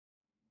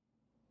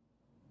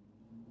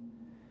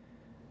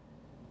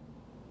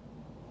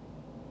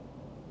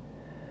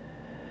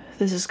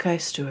This is Kai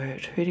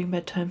Stewart, reading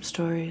bedtime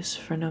stories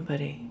for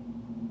nobody.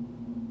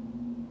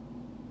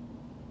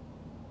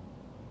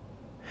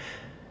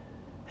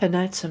 At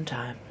night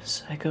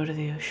sometimes, I go to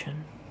the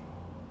ocean.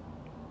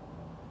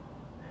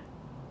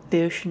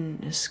 The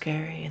ocean is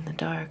scary in the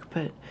dark,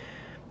 but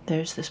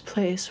there's this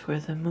place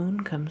where the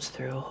moon comes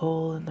through a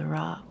hole in the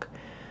rock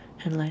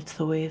and lights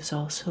the waves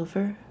all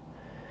silver,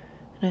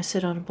 and I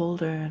sit on a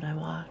boulder and I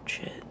watch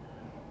it.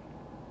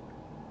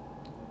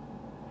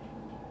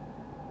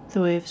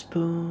 The waves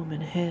boom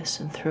and hiss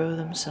and throw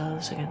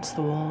themselves against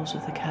the walls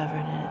of the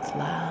cavern, and it's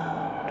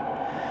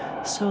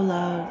loud, so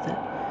loud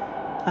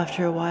that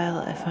after a while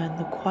I find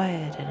the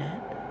quiet in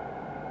it.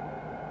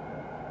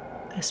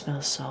 I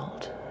smell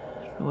salt,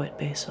 wet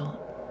basalt,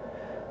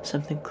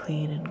 something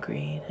clean and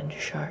green and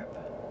sharp.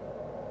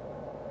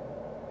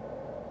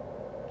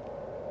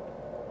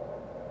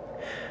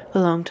 A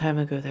long time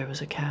ago there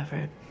was a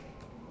cavern.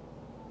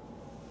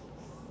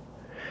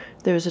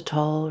 There was a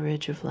tall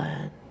ridge of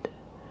land,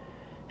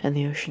 and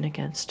the ocean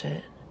against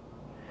it.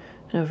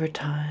 And over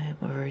time,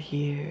 over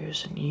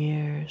years and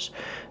years,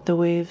 the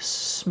waves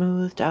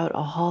smoothed out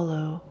a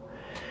hollow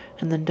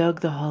and then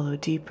dug the hollow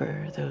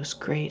deeper. Those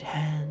great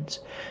hands,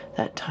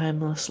 that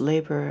timeless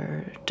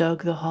laborer,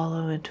 dug the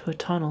hollow into a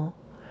tunnel,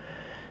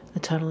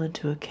 the tunnel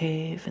into a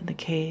cave, and the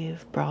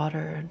cave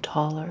broader and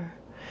taller,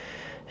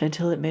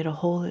 until it made a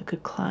hole it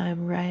could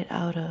climb right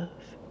out of,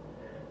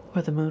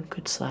 or the moon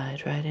could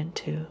slide right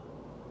into.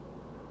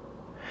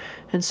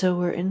 And so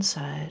we're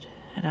inside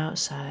and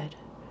outside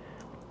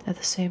at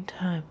the same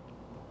time.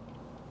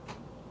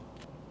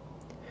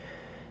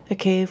 A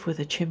cave with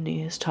a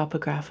chimney is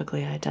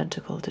topographically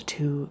identical to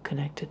two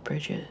connected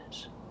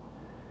bridges,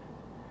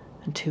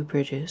 and two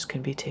bridges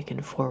can be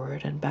taken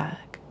forward and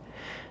back.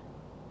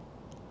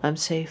 I'm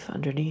safe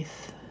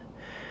underneath,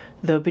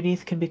 though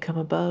beneath can become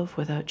above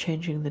without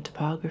changing the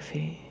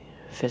topography.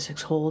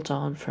 Physics holds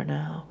on for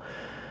now,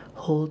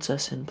 holds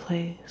us in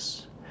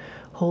place,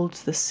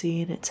 holds the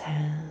sea in its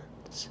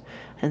hands,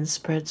 and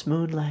spreads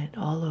moonlight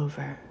all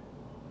over.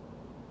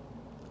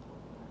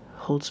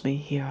 Holds me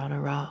here on a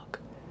rock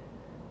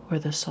where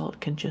the salt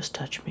can just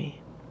touch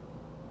me.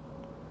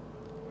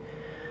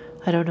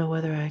 I don't know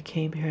whether I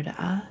came here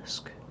to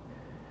ask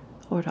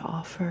or to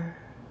offer.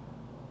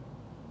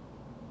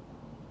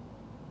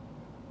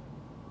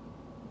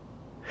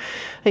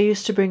 I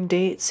used to bring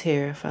dates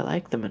here if I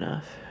liked them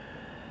enough.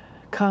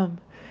 Come,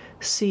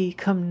 see,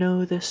 come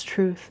know this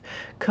truth.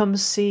 Come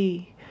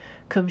see,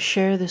 come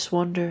share this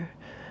wonder.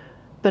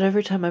 But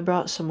every time I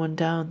brought someone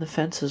down, the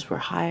fences were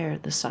higher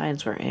and the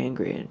signs were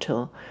angry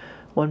until,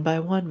 one by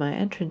one, my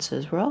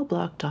entrances were all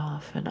blocked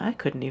off and I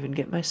couldn't even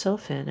get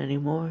myself in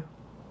anymore.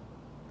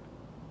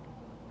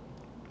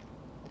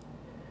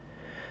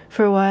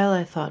 For a while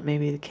I thought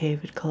maybe the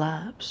cave had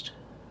collapsed.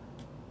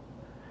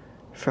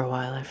 For a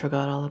while I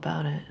forgot all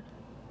about it.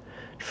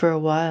 For a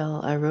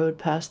while I rode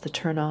past the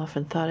turnoff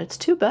and thought, it's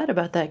too bad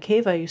about that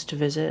cave I used to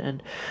visit,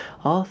 and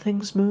all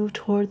things move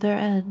toward their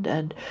end,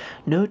 and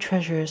no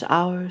treasure is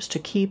ours to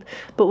keep.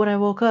 But when I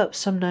woke up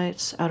some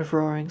nights out of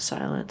roaring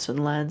silence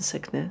and land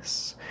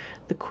sickness,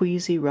 the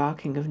queasy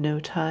rocking of no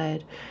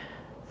tide,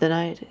 the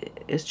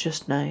night is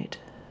just night.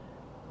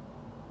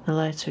 The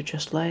lights are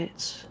just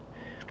lights,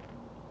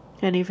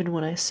 and even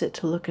when I sit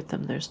to look at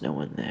them, there's no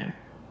one there.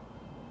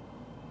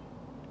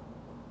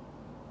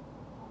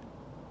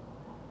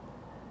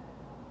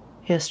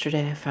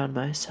 Yesterday I found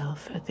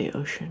myself at the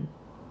ocean,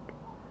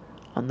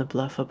 on the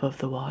bluff above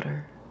the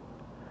water,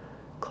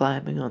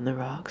 climbing on the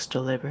rocks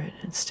deliberate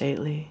and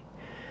stately,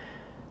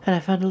 and I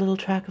found a little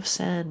track of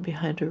sand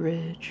behind a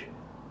ridge.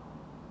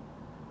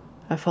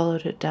 I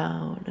followed it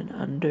down and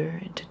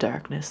under into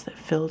darkness that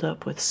filled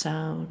up with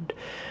sound.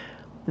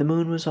 The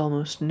moon was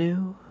almost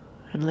new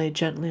and lay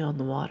gently on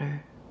the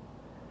water.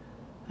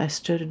 I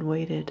stood and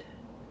waited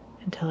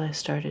until I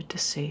started to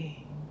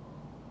see.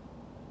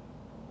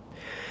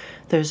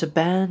 There's a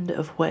band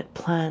of wet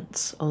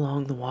plants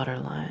along the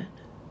waterline.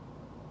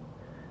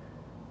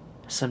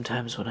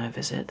 Sometimes when I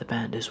visit, the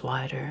band is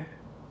wider.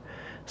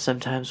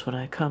 Sometimes when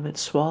I come,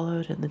 it's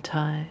swallowed in the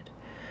tide,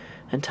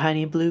 and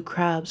tiny blue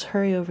crabs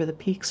hurry over the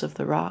peaks of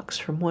the rocks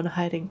from one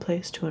hiding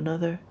place to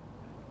another.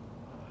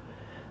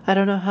 I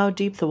don't know how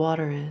deep the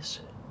water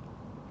is.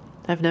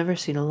 I've never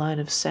seen a line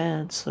of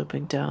sand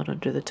sloping down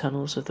under the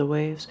tunnels of the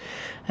waves.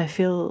 I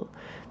feel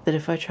that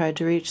if I tried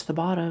to reach the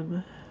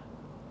bottom,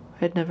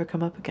 I'd never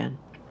come up again.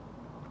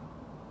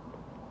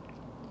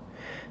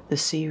 The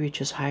sea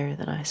reaches higher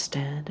than I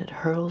stand. It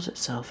hurls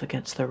itself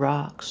against the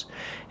rocks,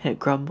 and it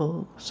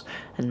grumbles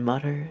and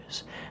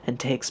mutters and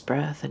takes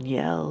breath and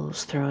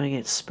yells, throwing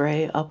its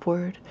spray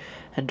upward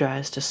and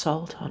dries to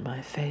salt on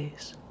my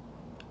face.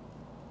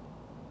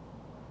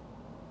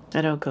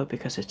 I don't go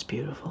because it's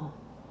beautiful.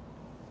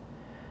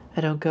 I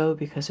don't go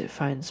because it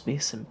finds me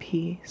some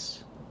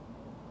peace.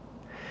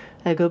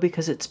 I go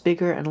because it's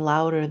bigger and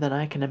louder than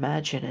I can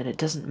imagine, and it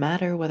doesn't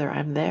matter whether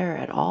I'm there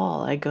at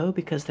all. I go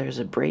because there's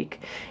a break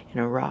in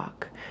a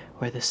rock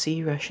where the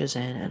sea rushes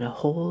in, and a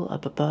hole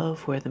up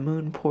above where the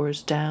moon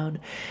pours down,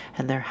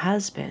 and there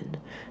has been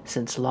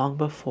since long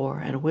before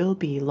and will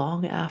be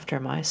long after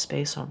my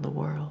space on the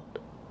world.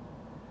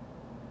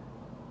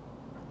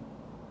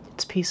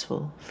 It's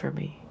peaceful for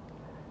me,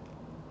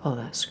 all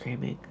that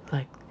screaming,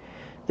 like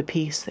the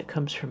peace that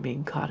comes from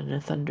being caught in a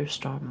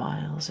thunderstorm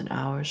miles and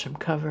hours from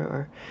cover,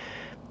 or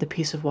the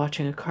peace of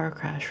watching a car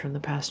crash from the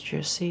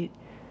passenger seat.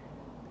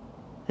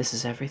 This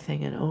is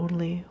everything and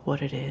only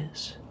what it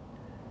is,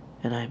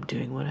 and I am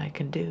doing what I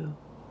can do,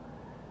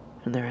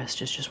 and the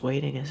rest is just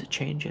waiting as it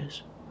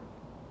changes.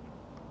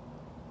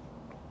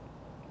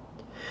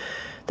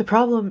 The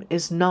problem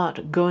is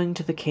not going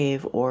to the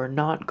cave or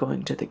not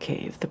going to the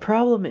cave. The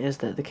problem is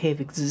that the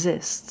cave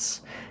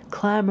exists,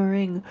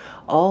 clamoring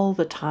all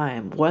the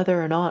time,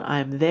 whether or not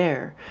I'm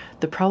there.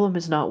 The problem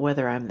is not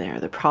whether I'm there.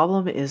 The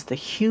problem is the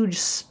huge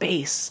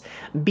space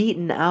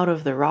beaten out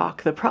of the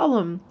rock. The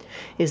problem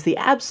is the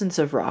absence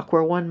of rock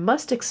where one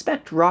must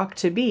expect rock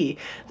to be.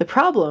 The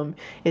problem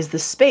is the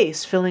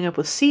space filling up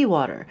with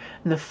seawater,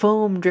 and the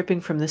foam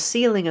dripping from the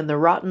ceiling, and the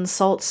rotten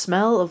salt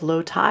smell of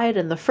low tide,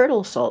 and the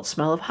fertile salt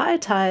smell of high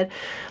tide.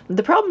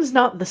 The problem is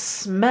not the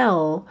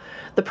smell.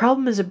 The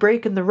problem is a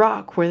break in the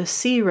rock where the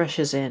sea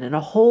rushes in, and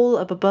a hole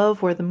up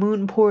above where the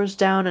moon pours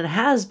down, and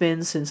has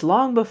been since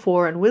long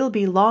before and will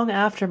be long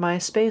after my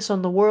space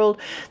on the world.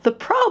 The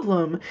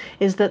problem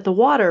is that the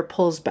water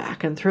pulls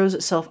back and throws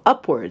itself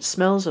upwards,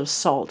 smells of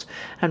salt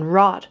and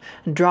rot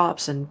and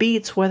drops and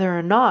beats whether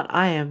or not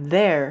I am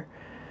there.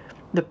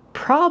 The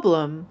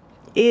problem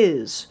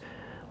is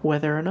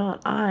whether or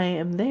not I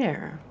am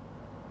there.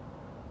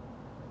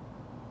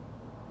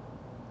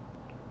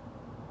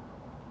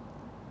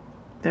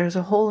 There's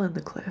a hole in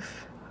the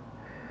cliff.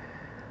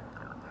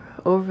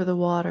 Over the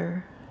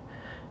water,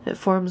 it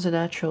forms a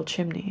natural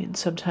chimney, and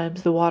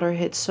sometimes the water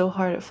hits so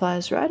hard it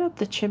flies right up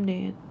the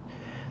chimney, and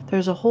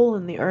there's a hole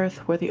in the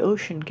earth where the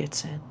ocean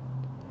gets in.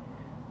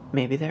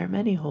 Maybe there are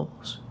many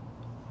holes.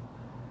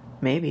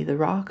 Maybe the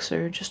rocks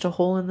are just a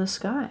hole in the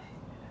sky.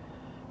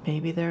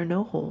 Maybe there are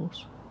no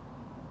holes.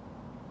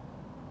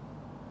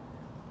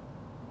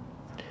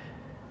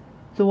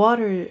 The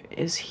water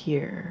is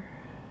here.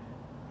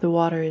 The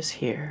water is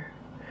here.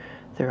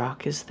 The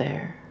rock is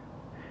there.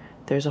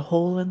 There's a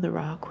hole in the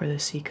rock where the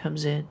sea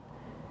comes in.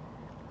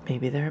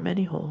 Maybe there are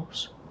many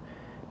holes.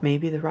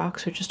 Maybe the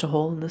rocks are just a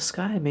hole in the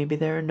sky. Maybe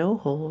there are no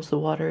holes. The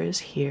water is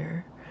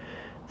here.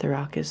 The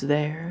rock is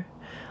there.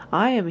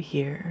 I am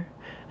here,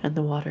 and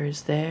the water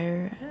is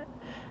there,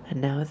 and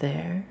now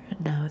there,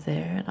 and now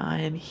there, and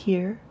I am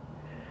here.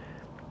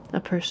 A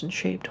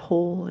person-shaped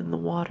hole in the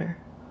water.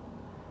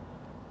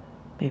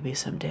 Maybe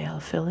someday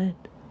I'll fill in.